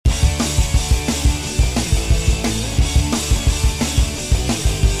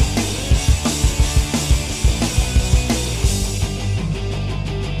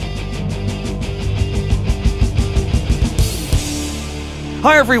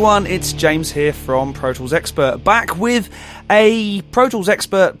Hi everyone, it's James here from Pro Tools Expert, back with a Pro Tools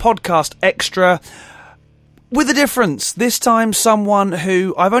Expert podcast extra with a difference. This time someone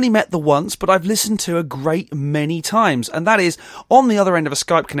who I've only met the once, but I've listened to a great many times, and that is on the other end of a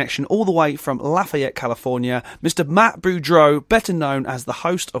Skype connection all the way from Lafayette, California, Mr. Matt Boudreau, better known as the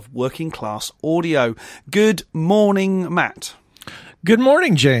host of Working Class Audio. Good morning, Matt. Good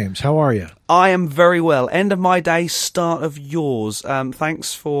morning, James. How are you? I am very well. End of my day, start of yours.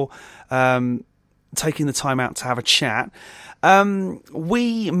 Thanks for taking the time out to have a chat.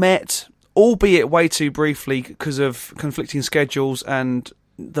 We met, albeit way too briefly because of conflicting schedules and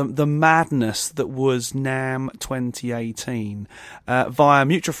the madness that was NAMM 2018 via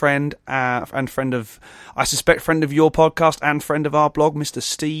mutual friend and friend of, I suspect, friend of your podcast and friend of our blog, Mr.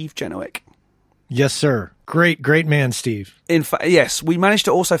 Steve Genowick. Yes, sir. Great man, Steve. In fact, yes, we managed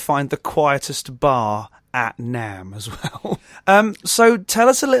to also find the quietest bar at NAMM as well. So tell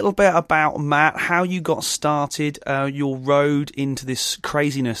us a little bit about, Matt, how you got started, your road into this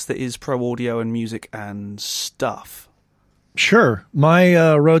craziness that is pro audio and music and stuff. Sure.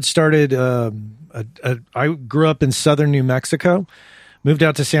 My road started, I grew up in southern New Mexico, moved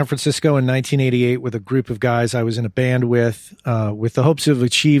out to San Francisco in 1988 with a group of guys I was in a band with the hopes of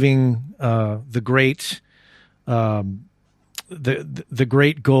achieving the great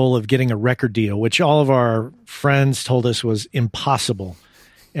goal of getting a record deal, which all of our friends told us was impossible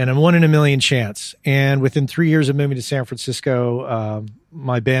and a 1 in a million chance. And within 3 years of moving to San Francisco,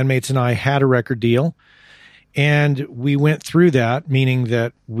 my bandmates and I had a record deal, and we went through that, meaning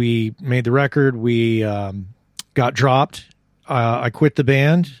that we made the record, we got dropped. I quit the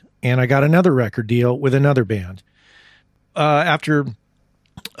band, and I got another record deal with another band. After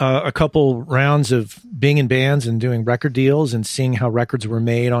a couple rounds of being in bands and doing record deals and seeing how records were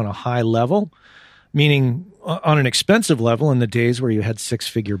made on a high level, meaning on an expensive level in the days where you had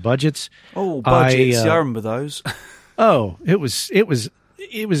 6-figure budgets. Oh, budgets! I remember those. Oh, it was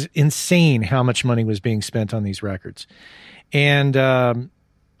insane how much money was being spent on these records. And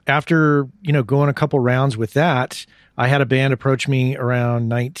after going a couple rounds with that, I had a band approach me around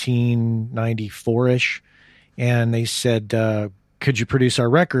 1994-ish, and they said, could you produce our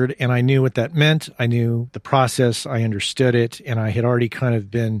record? And I knew what that meant. I knew the process. I understood it. And I had already kind of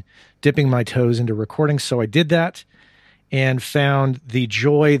been dipping my toes into recording. So I did that and found the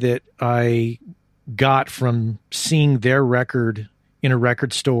joy that I got from seeing their record in a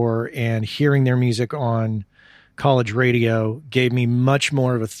record store and hearing their music on college radio gave me much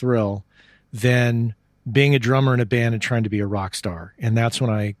more of a thrill than being a drummer in a band and trying to be a rock star. And that's when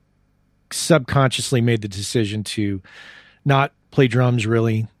I subconsciously made the decision to not play drums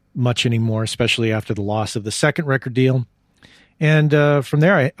really much anymore, especially after the loss of the second record deal. And from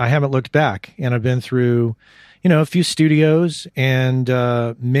there, I haven't looked back. And I've been through, a few studios and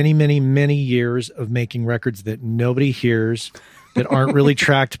many years of making records that nobody hears, that aren't really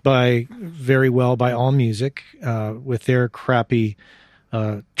tracked very well by AllMusic with their crappy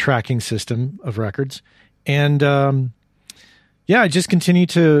tracking system of records. And I just continue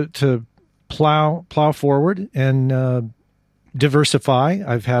to plow forward and diversify.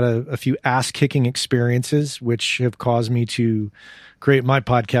 I've had a few ass-kicking experiences, which have caused me to create my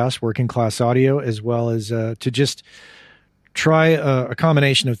podcast, Working Class Audio, as well as to just try a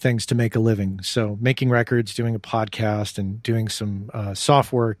combination of things to make a living. So making records, doing a podcast, and doing some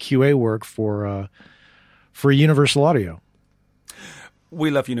software QA work for Universal Audio. We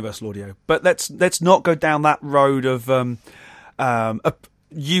love Universal Audio, but let's not go down that road of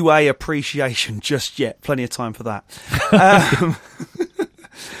UA appreciation just yet. Plenty of time for that.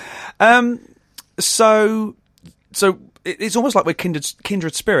 So it's almost like we're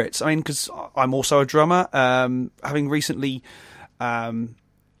kindred spirits. I mean, because I'm also a drummer, having recently fallen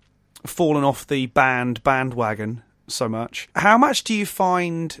off the bandwagon so much. How much do you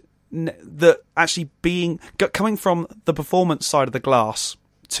find that actually coming from the performance side of the glass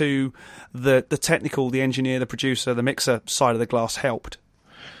to the technical, the engineer, the producer, the mixer side of the glass helped?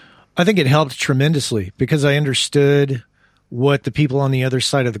 I think it helped tremendously because I understood what the people on the other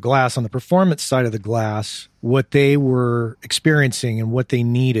side of the glass, on the performance side of the glass, what they were experiencing and what they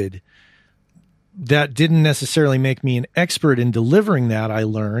needed. That didn't necessarily make me an expert in delivering that, I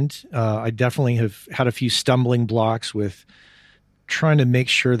learned. I definitely have had a few stumbling blocks with trying to make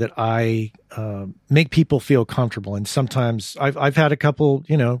sure that I make people feel comfortable. And sometimes I've had a couple,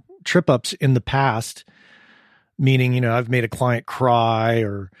 trip ups in the past, meaning, I've made a client cry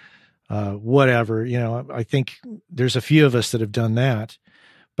or whatever, I think there's a few of us that have done that,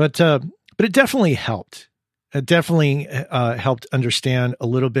 but it definitely helped. It definitely helped understand a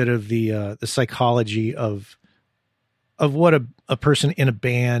little bit of the psychology of of what a person in a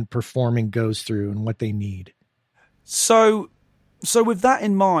band performing goes through and what they need. So with that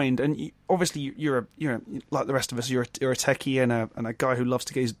in mind, and obviously you're like the rest of us, you're a techie and a guy who loves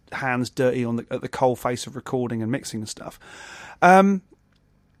to get his hands dirty at the coal face of recording and mixing and stuff.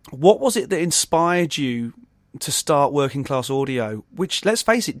 What was it that inspired you to start Working Class Audio, which, let's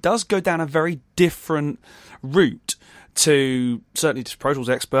face it, does go down a very different route to certainly to Pro Tools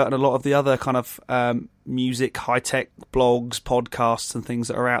Expert and a lot of the other kind of music, high-tech blogs, podcasts and things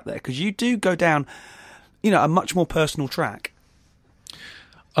that are out there? Because you do go down, a much more personal track.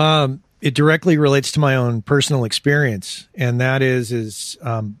 It directly relates to my own personal experience, and that is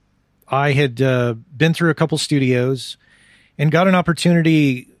I had been through a couple studios and got an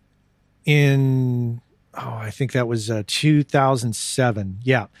opportunity in, I think that was 2007.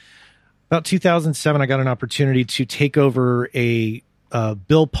 Yeah. About 2007, I got an opportunity to take over a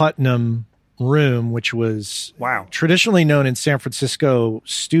Bill Putnam room, which was traditionally known in San Francisco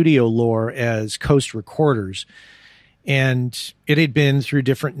studio lore as Coast Recorders. And it had been through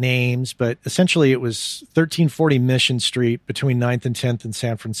different names, but essentially it was 1340 Mission Street between 9th and 10th in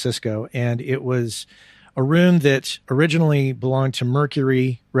San Francisco. And it was a room that originally belonged to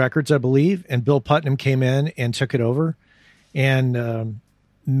Mercury Records, I believe. And Bill Putnam came in and took it over and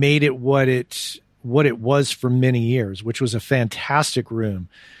made it what it was for many years, which was a fantastic room.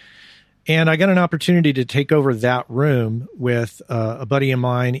 And I got an opportunity to take over that room with a buddy of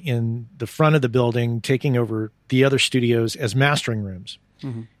mine in the front of the building, taking over the other studios as mastering rooms.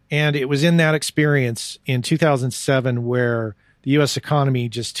 Mm-hmm. And it was in that experience in 2007 where the U.S. economy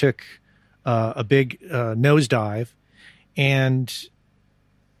just took a big nosedive. And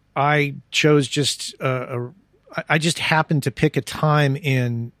I chose I just happened to pick a time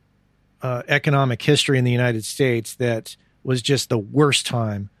in economic history in the United States that was just the worst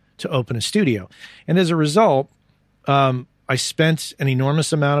time to open a studio. And as a result, I spent an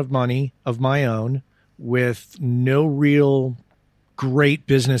enormous amount of money of my own with no real great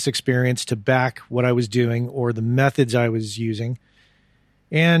business experience to back what I was doing or the methods I was using.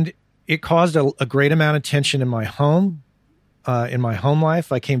 And it caused a great amount of tension in my home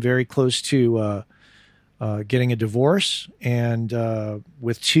life. I came very close to getting a divorce, and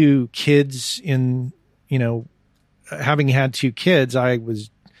with two kids having had two kids, I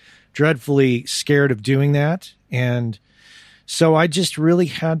was dreadfully scared of doing that. And so I just really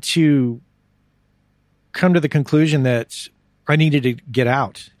had to come to the conclusion that I needed to get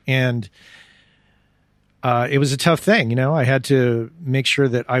out. And it was a tough thing. I had to make sure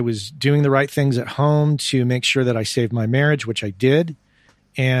that I was doing the right things at home to make sure that I saved my marriage, which I did.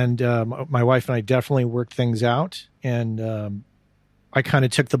 And my wife and I definitely worked things out. And I kind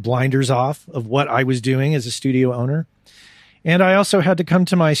of took the blinders off of what I was doing as a studio owner. And I also had to come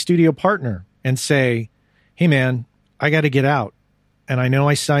to my studio partner and say, hey, man, I got to get out. And I know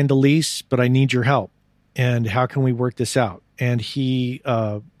I signed the lease, but I need your help. And how can we work this out? And he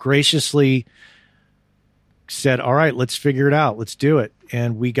graciously said, all right, let's figure it out. Let's do it.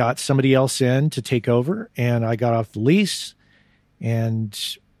 And we got somebody else in to take over. And I got off the lease. And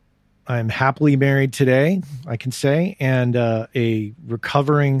I'm happily married today, I can say, and a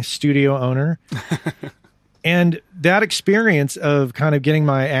recovering studio owner. And that experience of kind of getting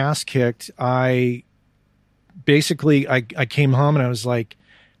my ass kicked, I came home and I was like,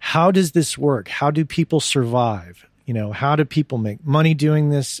 how does this work? How do people survive? How do people make money doing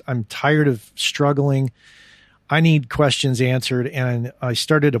this? I'm tired of struggling. I need questions answered. And I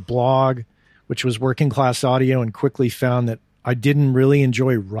started a blog, which was Working Class Audio, and quickly found that I didn't really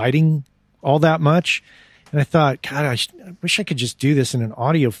enjoy writing all that much. And I thought, God, I wish I could just do this in an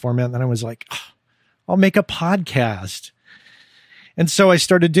audio format. And then I was like, I'll make a podcast. And so I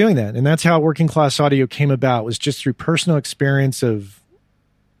started doing that. And that's how Working Class Audio came about, was just through personal experience of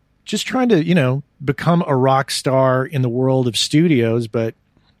just trying to, become a rock star in the world of studios, but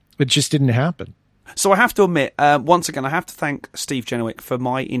it just didn't happen. So I have to admit, once again, I have to thank Steve Jenowick for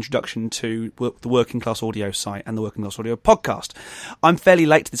my introduction to the Working Class Audio site and the Working Class Audio podcast. I'm fairly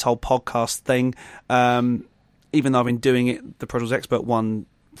late to this whole podcast thing, even though I've been doing it, the Pro Tools Expert one,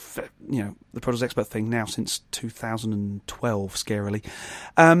 the Pro Tools Expert thing now since 2012, scarily.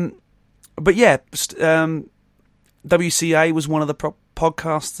 But yeah, WCA was one of the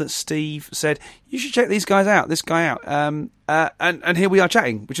podcasts that Steve said, you should check this guy out. And here we are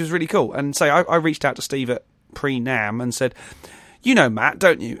chatting, which is really cool. And so I reached out to Steve at pre-NAMM and said, Matt,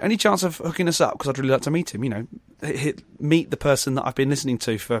 don't you? Any chance of hooking us up? Because I'd really like to meet him, meet the person that I've been listening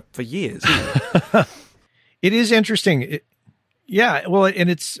to for years. It is interesting. And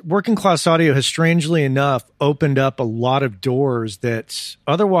it's Working Class Audio has strangely enough opened up a lot of doors that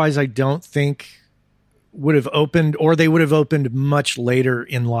otherwise I don't think would have opened, or they would have opened much later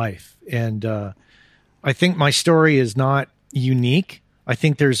in life. And I think my story is not unique. I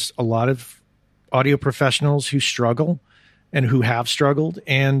think there's a lot of audio professionals who struggle and who have struggled.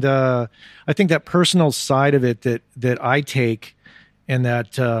 And I think that personal side of it that I take, and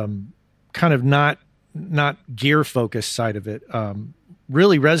that kind of not gear focused side of it,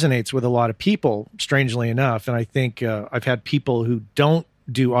 really resonates with a lot of people, strangely enough. And I think I've had people who don't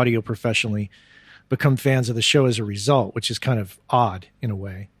do audio professionally become fans of the show as a result, which is kind of odd in a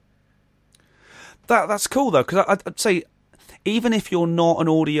way. That's cool though, because I'd say even if you're not an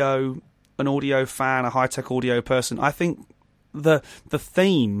audio fan, a high-tech audio person, I think the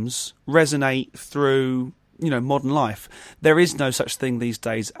themes resonate through, modern life. There is no such thing these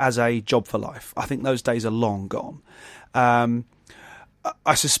days as a job for life. I think those days are long gone.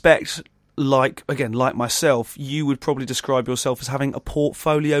 I suspect, like myself, you would probably describe yourself as having a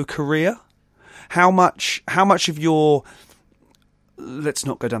portfolio career. How much of your, let's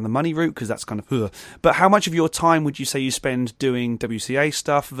not go down the money route because that's kind of, but how much of your time would you say you spend doing WCA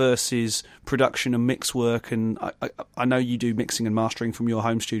stuff versus production and mix work? And I know you do mixing and mastering from your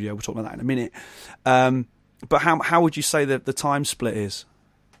home studio. We'll talk about that in a minute. But how would you say that the time split is?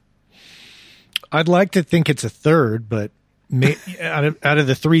 I'd like to think it's a third, but out of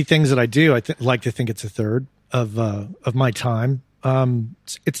the three things that I do, I like to think it's a third of my time.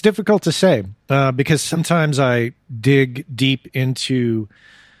 It's difficult to say because sometimes I dig deep into,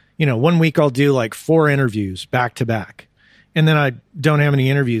 1 week I'll do like 4 interviews back to back, and then I don't have any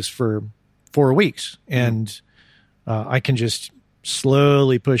interviews for 4 weeks, and I can just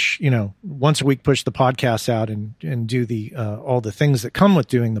slowly push, once a week, push the podcast out and do the all the things that come with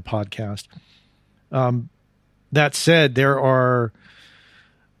doing the podcast. That said, there are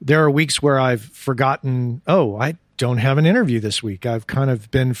weeks where I've forgotten, I don't have an interview this week. I've kind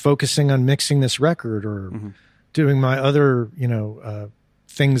of been focusing on mixing this record or doing my other,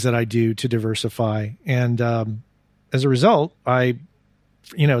 things that I do to diversify. And as a result,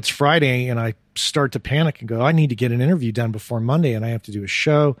 it's Friday and I start to panic and go, I need to get an interview done before Monday, and I have to do a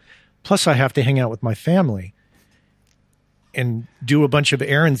show. Plus I have to hang out with my family and do a bunch of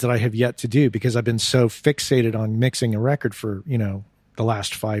errands that I have yet to do because I've been so fixated on mixing a record for, the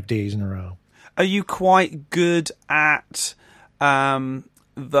last 5 days in a row. Are you quite good at the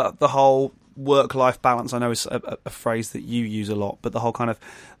whole work-life balance? I know it's a phrase that you use a lot, but the whole kind of,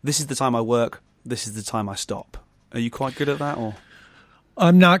 this is the time I work, this is the time I stop. Are you quite good at that, or?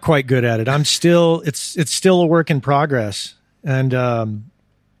 I'm not quite good at it. It's still a work in progress. And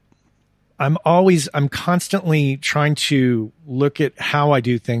I'm constantly trying to look at how I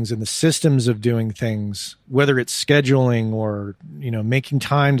do things and the systems of doing things, whether it's scheduling or, making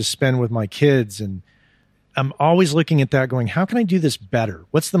time to spend with my kids. And I'm always looking at that going, how can I do this better?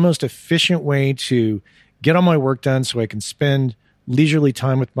 What's the most efficient way to get all my work done so I can spend leisurely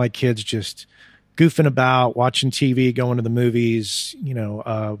time with my kids, just goofing about, watching TV, going to the movies.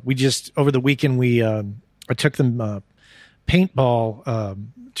 We just, over the weekend, I took them paintball,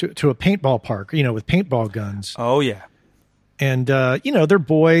 to a paintball park, with paintball guns. Oh yeah. And, they're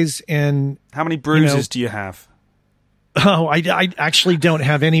boys. And how many bruises do you have? Oh, I actually don't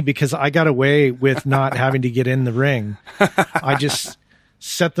have any because I got away with not having to get in the ring. I just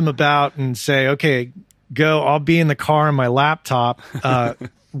set them about and say, okay, go. I'll be in the car on my laptop,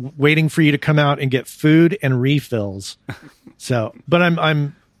 waiting for you to come out and get food and refills. So, but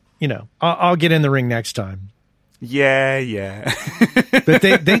I'll get in the ring next time. Yeah. But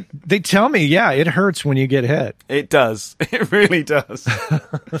they tell me, it hurts when you get hit. It does. It really does.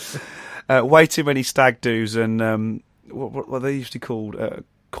 Way too many stag do's and what are they usually called?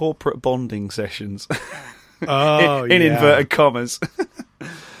 Corporate bonding sessions. Oh, in inverted commas.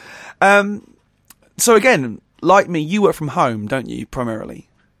 So again, like me, you work from home, don't you, primarily?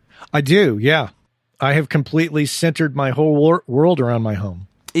 I do, yeah. I have completely centered my whole world around my home.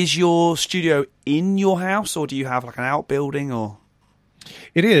 Is your studio in your house, or do you have like an outbuilding, or?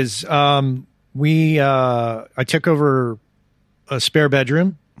 It is. I took over a spare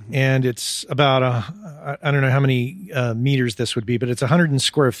bedroom, and it's about I don't know how many meters this would be, but it's 100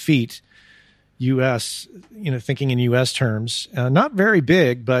 square feet U.S., thinking in U.S. terms. Not very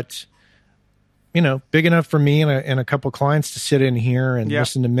big, but, big enough for me and a couple clients to sit in here and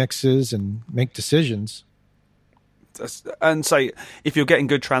listen to mixes and make decisions. And say, if you're getting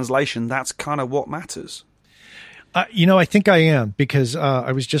good translation, that's kind of what matters. I think I am, because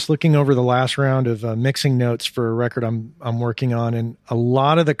I was just looking over the last round of mixing notes for a record I'm working on, and a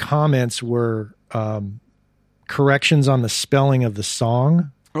lot of the comments were corrections on the spelling of the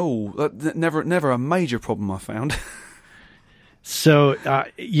song. Oh, never a major problem I found. So,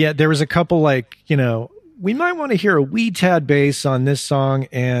 there was a couple we might want to hear a wee tad bass on this song.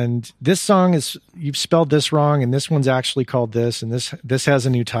 And this song is, you've spelled this wrong, and this one's actually called this, and this has a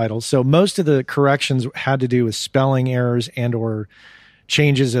new title. So most of the corrections had to do with spelling errors and or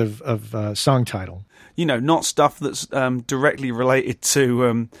changes of song title. You know, not stuff that's directly related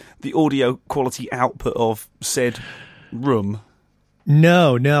to the audio quality output of said room.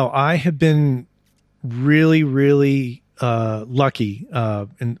 No, I have been really, really lucky,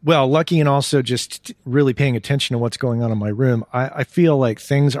 lucky, and also just really paying attention to what's going on in my room. I feel like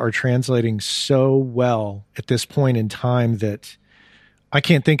things are translating so well at this point in time that I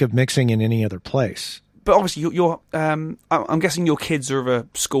can't think of mixing in any other place. But obviously, I'm guessing your kids are of a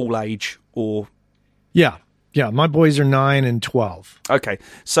school age, or yeah. My boys are 9 and 12. Okay,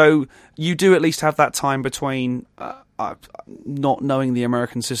 so you do at least have that time between not knowing the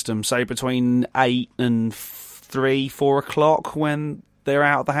American system, say between 8 and 3-4 o'clock when they're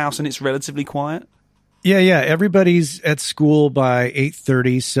out of the house and it's relatively quiet. Yeah. Everybody's at school by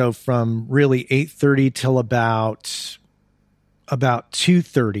 8:30, so from really 8:30 till about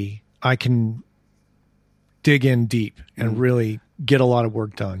 2:30, I can dig in deep and really get a lot of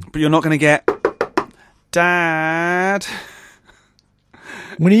work done. But you're not going to get, Dad,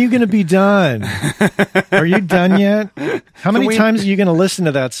 when are you going to be done? Are you done yet? How many times are you going to listen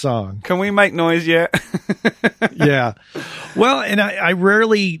to that song? Can we make noise yet? Yeah. Well, and I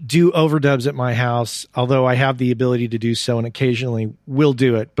rarely do overdubs at my house, although I have the ability to do so and occasionally will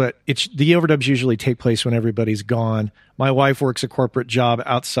do it. But the overdubs usually take place when everybody's gone. My wife works a corporate job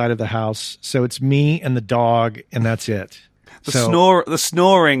outside of the house, so it's me and the dog, and that's it. The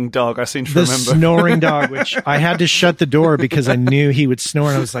snoring dog, I seem to remember. The snoring dog, which I had to shut the door because I knew he would snore.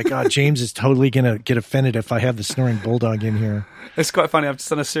 And I was like, James is totally going to get offended if I have the snoring bulldog in here. It's quite funny. I've just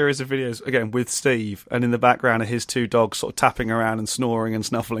done a series of videos, again, with Steve, and in the background are his two dogs sort of tapping around and snoring and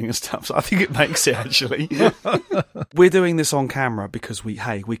snuffling and stuff. So I think it makes it, actually. We're doing this on camera because we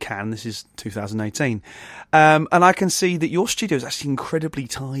can. This is 2018. And I can see that your studio is actually incredibly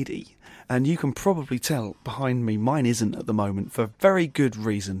tidy. And you can probably tell behind me, mine isn't at the moment for very good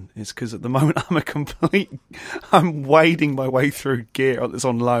reason. It's because at the moment I'm wading my way through gear that's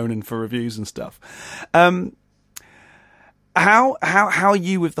on loan and for reviews and stuff. How are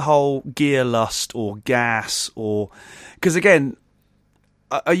you with the whole gear lust or gas, or because again,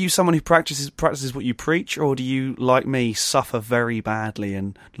 are you someone who practices what you preach, or do you, like me, suffer very badly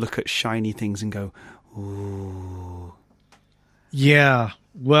and look at shiny things and go, ooh? Yeah.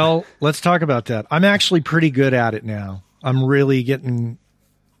 Well, let's talk about that. I'm actually pretty good at it now. I'm really getting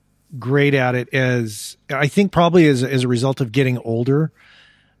great at it, as I think probably as a result of getting older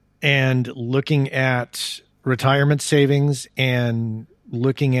and looking at retirement savings and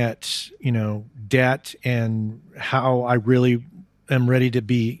looking at, debt and how I really am ready to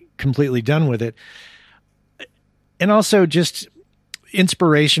be completely done with it. And also just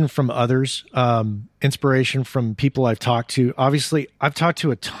inspiration from others, inspiration from people I've talked to. Obviously, I've talked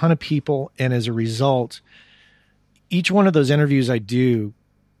to a ton of people, and as a result, each one of those interviews I do,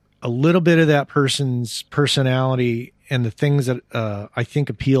 a little bit of that person's personality and the things that I think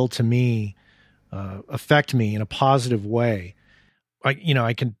appeal to me affect me in a positive way.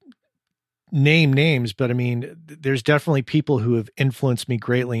 I can name names, but I mean, there's definitely people who have influenced me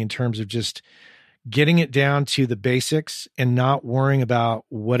greatly in terms of just getting it down to the basics and not worrying about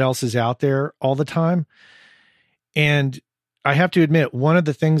what else is out there all the time. And I have to admit, one of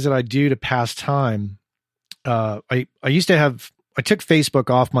the things that I do to pass time, I took Facebook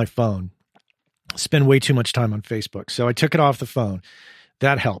off my phone, spend way too much time on Facebook. So I took it off the phone.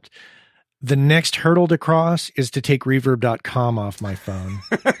 That helped. The next hurdle to cross is to take reverb.com off my phone.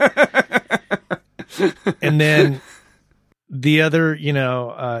 And then the other,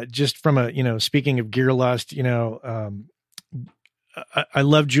 just from speaking of gear lust, I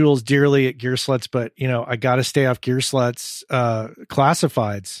love Jules dearly at Gear Sluts, but I got to stay off Gear Sluts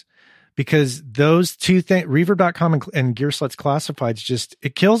classifieds, because those two things, reverb.com and Gear Sluts classifieds,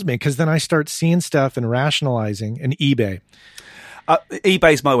 it kills me, because then I start seeing stuff and rationalizing, and eBay.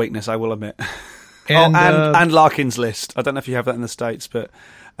 eBay's my weakness, I will admit. And Larkin's List. I don't know if you have that in the States, but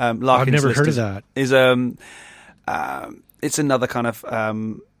Larkin's I've never List heard of that. It's another kind of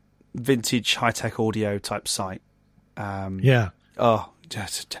vintage high-tech audio type site. Yeah. Oh,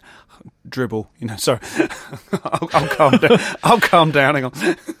 just dribble. Sorry. I'll calm down. I'll calm down. Hang on.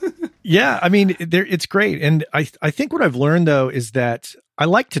 Yeah, I mean, it's great, and I think what I've learned though is that I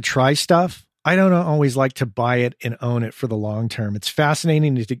like to try stuff. I don't always like to buy it and own it for the long term. It's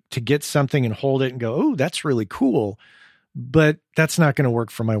fascinating to get something and hold it and go, oh, that's really cool, but that's not going to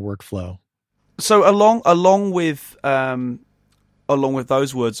work for my workflow. So along with along with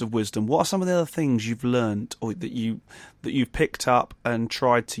those words of wisdom, what are some of the other things you've learned or that you've picked up and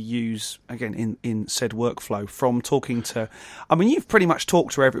tried to use again in said workflow from talking to? I mean, you've pretty much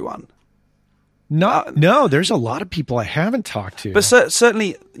talked to everyone. No, there's a lot of people I haven't talked to. But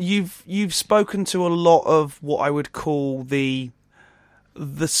certainly you've spoken to a lot of what I would call the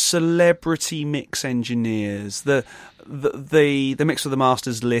celebrity mix engineers, the mix of the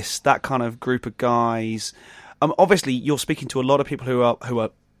masters list, that kind of group of guys. Obviously, you're speaking to a lot of people who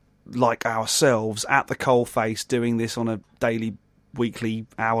are like ourselves at the coalface, doing this on a daily, weekly,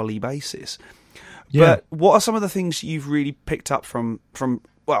 hourly basis. Yeah. But what are some of the things you've really picked up from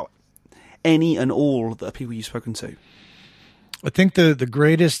any and all the people you've spoken to? I think the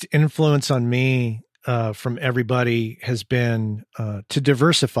greatest influence on me from everybody has been to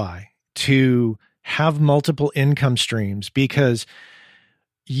diversify, to have multiple income streams, because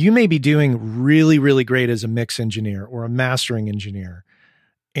you may be doing really, really great as a mix engineer or a mastering engineer,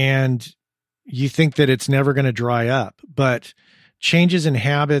 and you think that it's never going to dry up. But changes in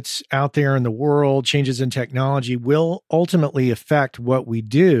habits out there in the world, changes in technology will ultimately affect what we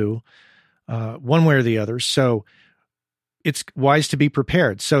do one way or the other. So it's wise to be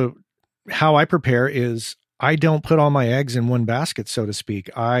prepared. So how I prepare is I don't put all my eggs in one basket, so to speak.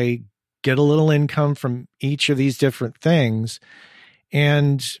 I get a little income from each of these different things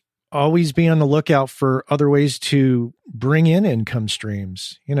and always be on the lookout for other ways to bring in income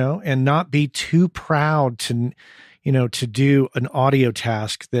streams, and not be too proud to do an audio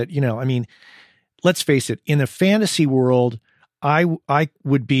task that, I mean, let's face it, in the fantasy world, I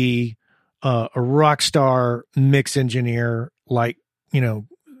would be a rock star mix engineer like,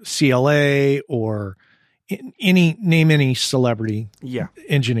 CLA or name any celebrity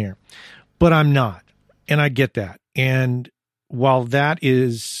engineer, but I'm not. And I get that. And while that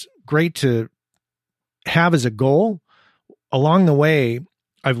is great to have as a goal, along the way,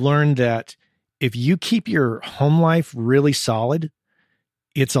 I've learned that if you keep your home life really solid,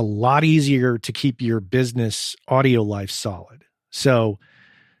 it's a lot easier to keep your business audio life solid. So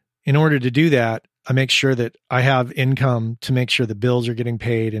in order to do that, I make sure that I have income to make sure the bills are getting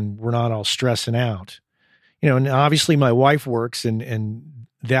paid and we're not all stressing out. And obviously my wife works and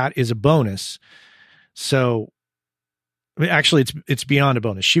that is a bonus. So actually it's beyond a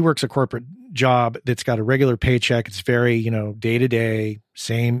bonus. She works a corporate job that's got a regular paycheck. It's very, day to day,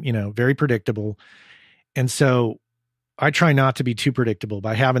 same, very predictable. And so I try not to be too predictable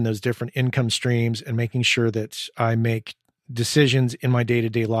by having those different income streams and making sure that I make decisions in my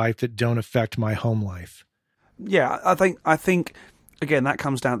day-to-day life that don't affect my home life. Yeah, I think again, that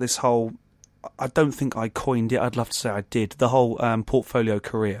comes down to this whole, I don't think I coined it, I'd love to say I did, the whole portfolio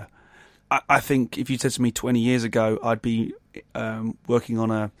career. I think if you said to me 20 years ago, I'd be working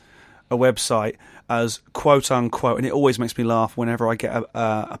on a website as quote unquote, and it always makes me laugh whenever I get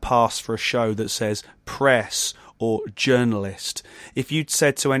a pass for a show that says press or journalist. If you'd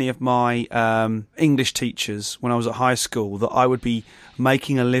said to any of my English teachers when I was at high school that I would be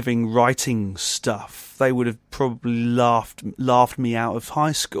making a living writing stuff, they would have probably laughed me out of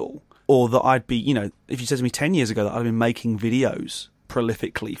high school. Or that I'd be, if you said to me 10 years ago that I'd been making videos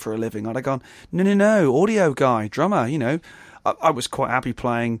prolifically for a living, I'd have gone, no, audio guy, drummer, I was quite happy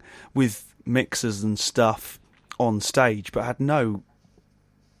playing with mixers and stuff on stage, but had no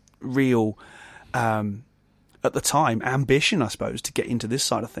real at the time, ambition, I suppose, to get into this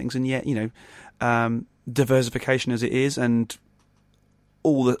side of things. And yet, diversification as it is, and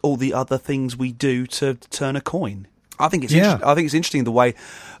all the other things we do to turn a coin. I think it's I think it's interesting the way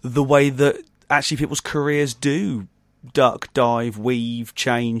that actually people's careers do duck, dive, weave,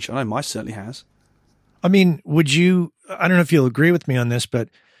 change. I know mine certainly has. I mean, I don't know if you'll agree with me on this, but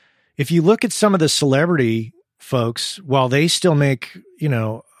if you look at some of the celebrity folks, while they still make,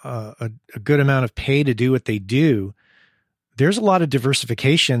 a good amount of pay to do what they do, there's a lot of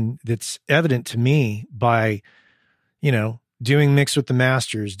diversification that's evident to me by, doing mix with the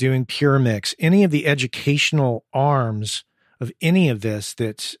masters, doing pure mix, any of the educational arms of any of this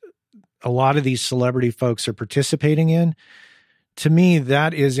that a lot of these celebrity folks are participating in. To me,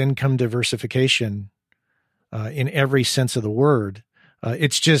 that is income diversification in every sense of the word.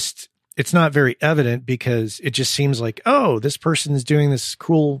 It's not very evident because it just seems like, oh, this person is doing this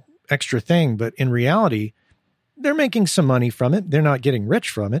cool extra thing. But in reality, they're making some money from it. They're not getting rich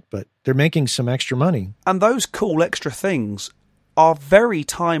from it, but they're making some extra money. And those cool extra things are very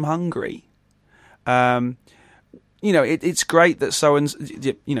time hungry. It's great that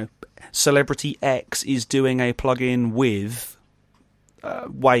celebrity X is doing a plug-in with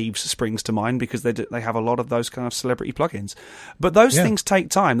Waves springs to mind because they have a lot of those kind of celebrity plugins. But those things take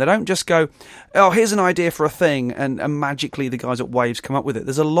time. They don't just go, oh, here's an idea for a thing, and magically the guys at Waves come up with it.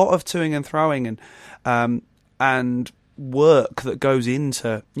 There's a lot of toing and throwing and work that goes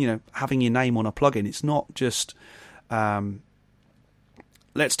into, you know, having your name on a plugin. It's not just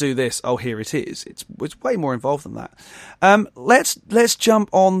let's do this. Oh, here it is. It's way more involved than that. Let's jump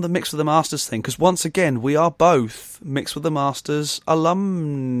on the Mix with the Masters thing, because once again we are both Mix with the Masters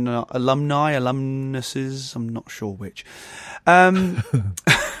alumnuses. I'm not sure which.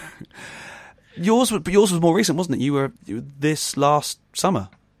 Yours was more recent, wasn't it? You were this last summer.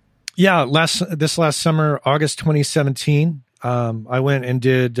 Yeah, this last summer, August 2017. I went and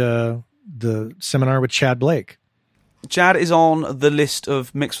did the seminar with Chad Blake. Chad is on the list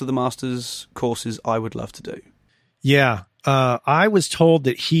of Mix with the Masters courses I would love to do. Yeah. I was told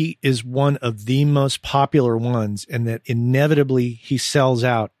that he is one of the most popular ones and that inevitably he sells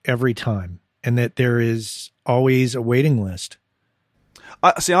out every time and that there is always a waiting list.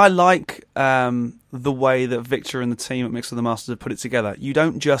 I like the way that Victor and the team at Mix with the Masters have put it together. You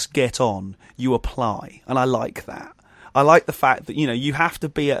don't just get on, you apply. And I like that. I like the fact that, you know, you have to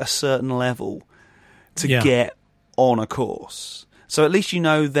be at a certain level to get on a course. So at least you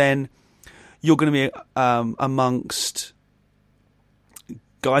know then you're going to be amongst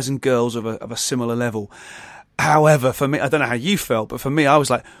guys and girls of a similar level. However, for me, I don't know how you felt, but for me, I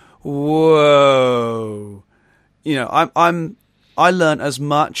was like, whoa. You know, I learned as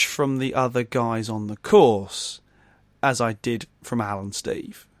much from the other guys on the course as I did from Al and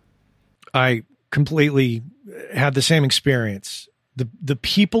Steve. I completely had the same experience. The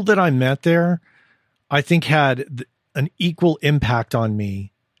people that I met there, I think had an equal impact on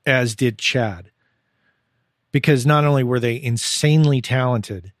me as did Chad, because not only were they insanely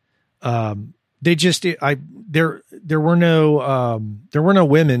talented, they just there were no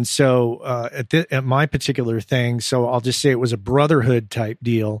women. So at my particular thing, so I'll just say it was a brotherhood type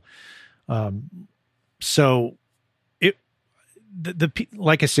deal. So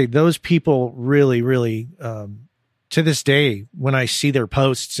like I say, those people really to this day, when I see their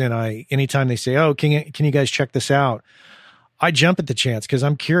posts and anytime they say, oh, can you guys check this out? I jump at the chance because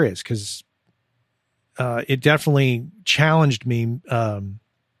I'm curious, because it definitely challenged me.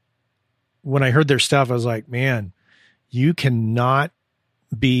 When I heard their stuff, I was like, man, you cannot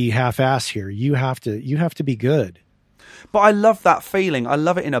be half-ass here. You have to be good. But I love that feeling. I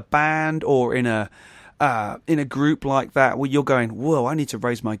love it in a band or in a group like that where you're going, whoa, I need to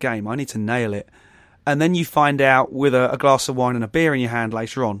raise my game. I need to nail it. And then you find out with a glass of wine and a beer in your hand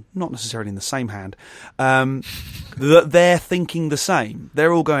later on, not necessarily in the same hand, that they're thinking the same.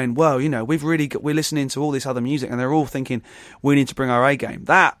 They're all going, well, you know, we're listening to all this other music, and they're all thinking we need to bring our A game.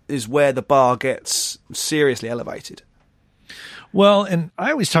 That is where the bar gets seriously elevated. Well, and I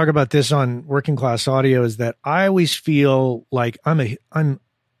always talk about this on Working Class Audio, is that I always feel like I'm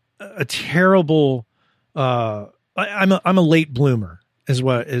a terrible, I'm a late bloomer is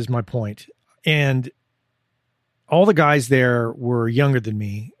what is my point. And all the guys there were younger than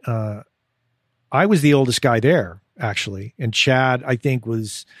me. I was the oldest guy there, actually. And Chad, I think,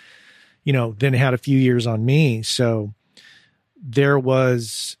 was, you know, then had a few years on me. So there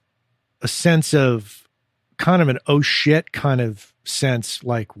was a sense of kind of an oh shit kind of sense,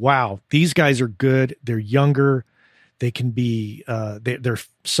 like, wow, these guys are good. They're younger. They can be, they're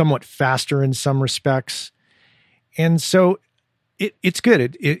somewhat faster in some respects. And so it's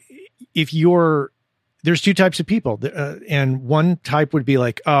good. There's two types of people, and one type would be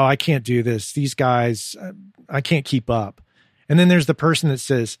like, oh, I can't do this. These guys, I can't keep up. And then there's the person that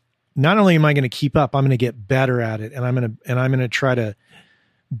says, not only am I going to keep up, I'm going to get better at it. And I'm going to try to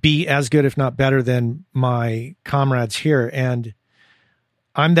be as good, if not better than my comrades here. And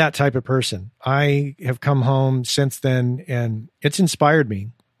I'm that type of person. I have come home since then, and it's inspired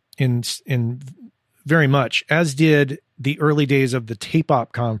me in very much, as did the early days of the Tape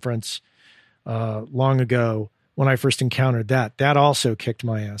Op conference long ago when I first encountered that. That also kicked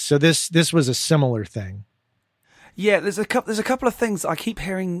my ass. So this was a similar thing. Yeah, there's a couple of things I keep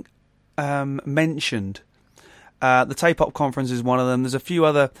hearing mentioned. The Tape Op conference is one of them. There's a few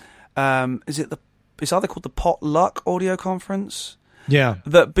other. It's either called the Potluck Audio Conference. Yeah.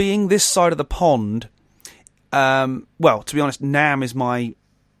 That being this side of the pond. Well, to be honest, NAMM is my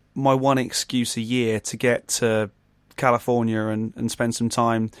one excuse a year to get to California and spend some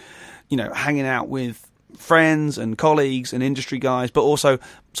time, you know, hanging out with friends and colleagues and industry guys, but also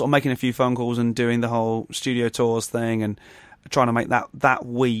sort of making a few phone calls and doing the whole studio tours thing and trying to make that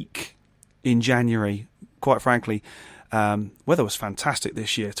week in January. Quite frankly, weather was fantastic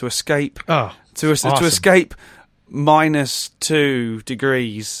this year to escape. Oh, to escape -2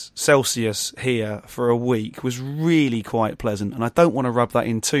 degrees Celsius here for a week was really quite pleasant, and I don't want to rub that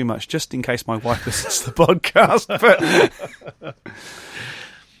in too much, just in case my wife listens to the podcast.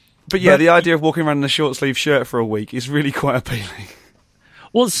 But yeah, the idea of walking around in a short sleeve shirt for a week is really quite appealing.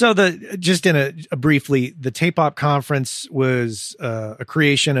 Well, so just in a briefly, the Tape Op Conference was a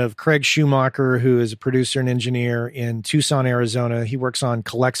creation of Craig Schumacher, who is a producer and engineer in Tucson, Arizona. He works on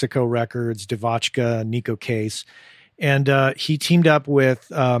Calexico Records, Devotchka, Nico Case, and he teamed up with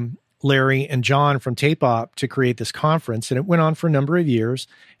Larry and John from Tape Op to create this conference, and it went on for a number of years.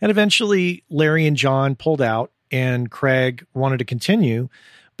 And eventually, Larry and John pulled out, and Craig wanted to continue.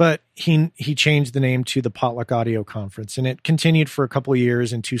 But he changed the name to the Potluck Audio Conference, and it continued for a couple of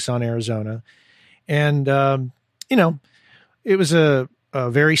years in Tucson, Arizona. And, it was a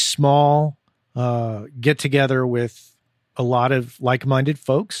very small get-together with a lot of like-minded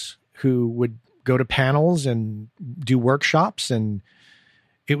folks who would go to panels and do workshops. And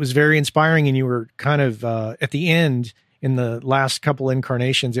it was very inspiring, and you were kind of at the end, in the last couple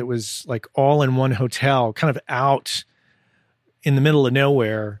incarnations, it was like all in one hotel, kind of out in the middle of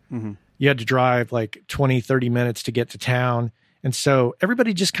nowhere. Mm-hmm. You had to drive like 20, 30 minutes to get to town. And so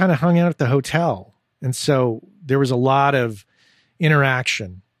everybody just kind of hung out at the hotel. And so there was a lot of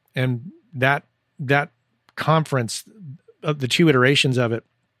interaction, and that conference, the 2 iterations of it,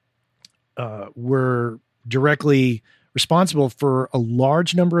 were directly responsible for a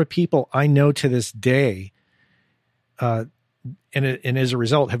large number of people I know to this day. And as a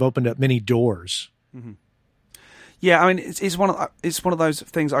result have opened up many doors. Mm-hmm. Yeah, I mean, it's one of those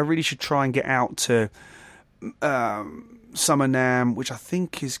things. I really should try and get out to Summer NAMM, which I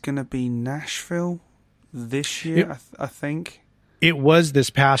think is going to be Nashville this year. I think it was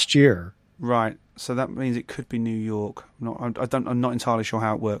this past year, right? So that means it could be New York. I'm not entirely sure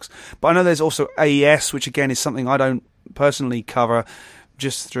how it works, but I know there's also AES, which again is something I don't personally cover,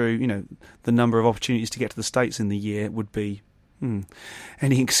 just through the number of opportunities to get to the States in the year would be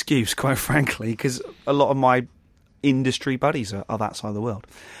any excuse, quite frankly, because a lot of my industry buddies are that side of the world.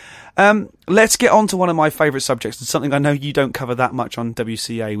 Let's get on to one of my favourite subjects, and something I know you don't cover that much on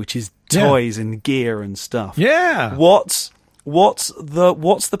WCA, which is toys and gear and stuff. Yeah. What's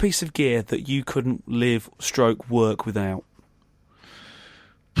the piece of gear that you couldn't live / work without?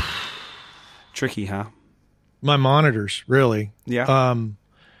 Tricky, huh? My monitors, really. Yeah. I'm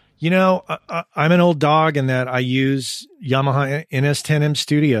an old dog in that I use Yamaha NS10M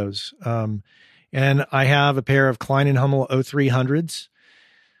Studios. And I have a pair of Klein & Hummel 0300s,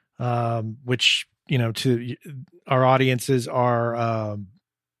 which, to our audiences are,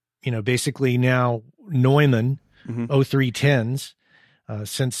 basically now Neumann 0310s,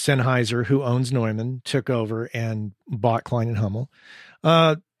 since Sennheiser, who owns Neumann, took over and bought Klein & Hummel.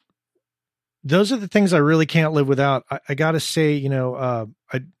 Those are the things I really can't live without. I got to say,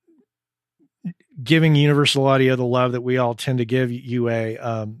 giving Universal Audio the love that we all tend to give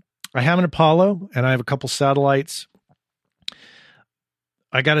UA, I have an Apollo, and I have a couple satellites.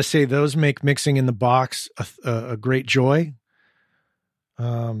 I got to say, those make mixing in the box a great joy.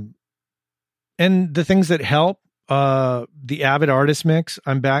 And the things that help, the Avid Artist Mix.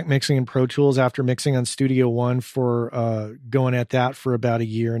 I'm back mixing in Pro Tools after mixing on Studio One for going at that for about a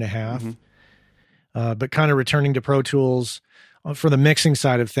year and a half. But kind of returning to Pro Tools for the mixing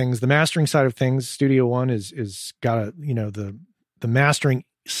side of things. The mastering side of things, Studio One is got the mastering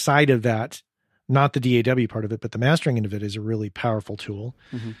side of that, not the DAW part of it, but the mastering end of it is a really powerful tool.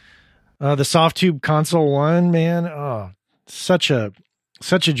 The Softube Console One, man, such a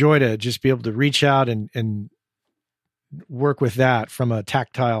joy to just be able to reach out and work with that from a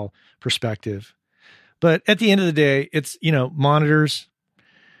tactile perspective. But at the end of the day, it's, monitors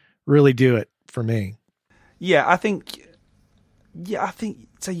really do it for me. I think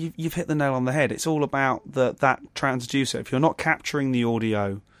so. You've hit the nail on the head. It's all about that transducer. If you're not capturing the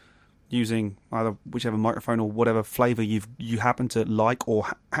audio using either whichever microphone or whatever flavor you happen to like or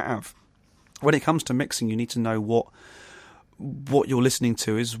have, when it comes to mixing, you need to know what you're listening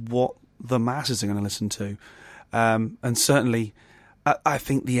to is what the masses are going to listen to. And certainly, I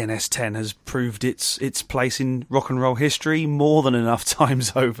think the NS10 has proved its place in rock and roll history more than enough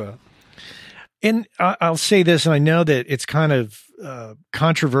times over. And I'll say this, and I know that it's kind of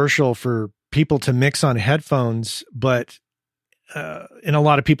controversial for people to mix on headphones, but and a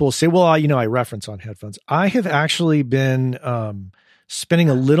lot of people say, well, I reference on headphones. I have actually been spending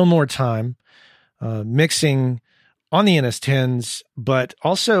a little more time mixing on the NS10s, but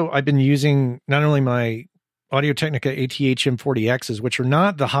also I've been using not only my Audio-Technica AT HM40Xs, which are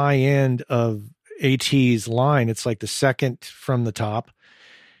not the high end of AT's line. It's like the second from the top.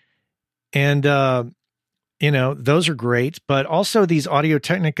 And those are great. But also these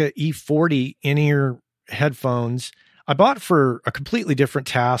Audio-Technica E40 in-ear headphones, I bought for a completely different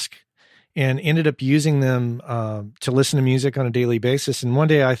task and ended up using them to listen to music on a daily basis. And one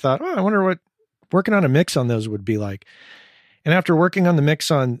day I thought, I wonder what working on a mix on those would be like. And after working on the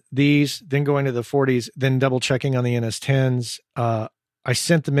mix on these, then going to the 40s, then double checking on the NS10s, I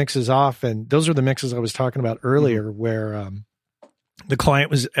sent the mixes off, and those are the mixes I was talking about earlier, where the client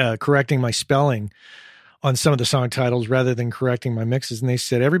was correcting my spelling on some of the song titles rather than correcting my mixes. And they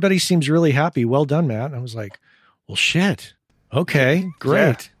said, everybody seems really happy. Well done, Matt. And I was like, well, shit. Okay,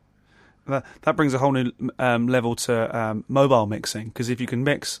 great. Yeah. That brings a whole new level to mobile mixing, because if you can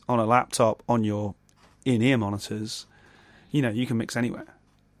mix on a laptop on your in-ear monitors, you can mix anywhere.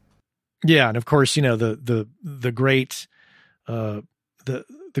 Yeah, and of course, the great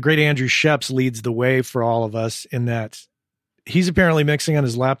the great Andrew Sheps leads the way for all of us in that he's apparently mixing on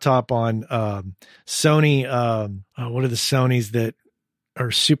his laptop on Sony. What are the Sonys that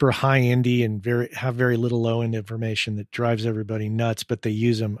are super high indie and have very little low end information that drives everybody nuts, but they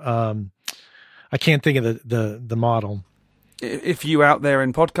use them. I can't think of the model. If you out there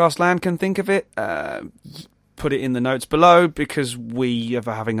in podcast land can think of it, put it in the notes below, because we are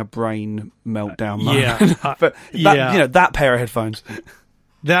having a brain meltdown moment. Yeah. But that pair of headphones.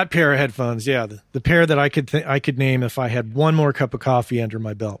 That pair of headphones, yeah. The pair that I could name if I had one more cup of coffee under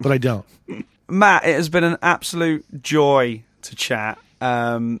my belt, but I don't. Matt, it has been an absolute joy to chat.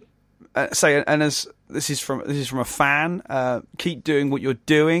 This is from a fan. Keep doing what you're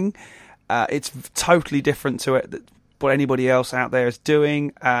doing. It's totally different to what anybody else out there is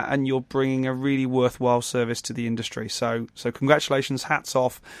doing, and you're bringing a really worthwhile service to the industry. So congratulations, hats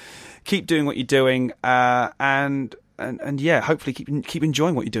off. Keep doing what you're doing, and hopefully keep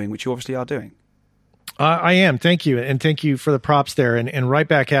enjoying what you're doing, which you obviously are doing. I am. Thank you, and thank you for the props there, and right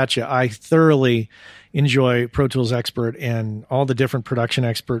back at you. I thoroughly enjoy Pro Tools Expert and all the different production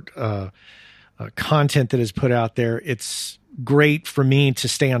expert content that is put out there. It's great for me to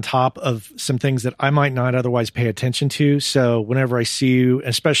stay on top of some things that I might not otherwise pay attention to. So whenever I see you,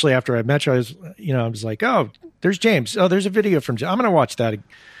 especially after I met you, I was like, oh, there's James. Oh, there's a video from James. I'm going to watch that.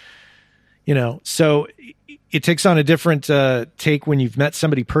 So it takes on a different take when you've met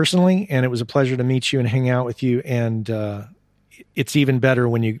somebody personally, and it was a pleasure to meet you and hang out with you. And it's even better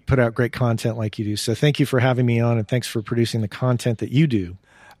when you put out great content like you do. So thank you for having me on, and thanks for producing the content that you do.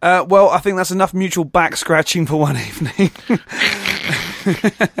 Well, I think that's enough mutual back scratching for one evening.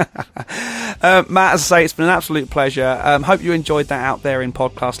 Matt, as I say, it's been an absolute pleasure. Hope you enjoyed that out there in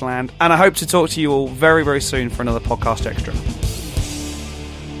podcast land, and I hope to talk to you all very, very soon for another Podcast Extra.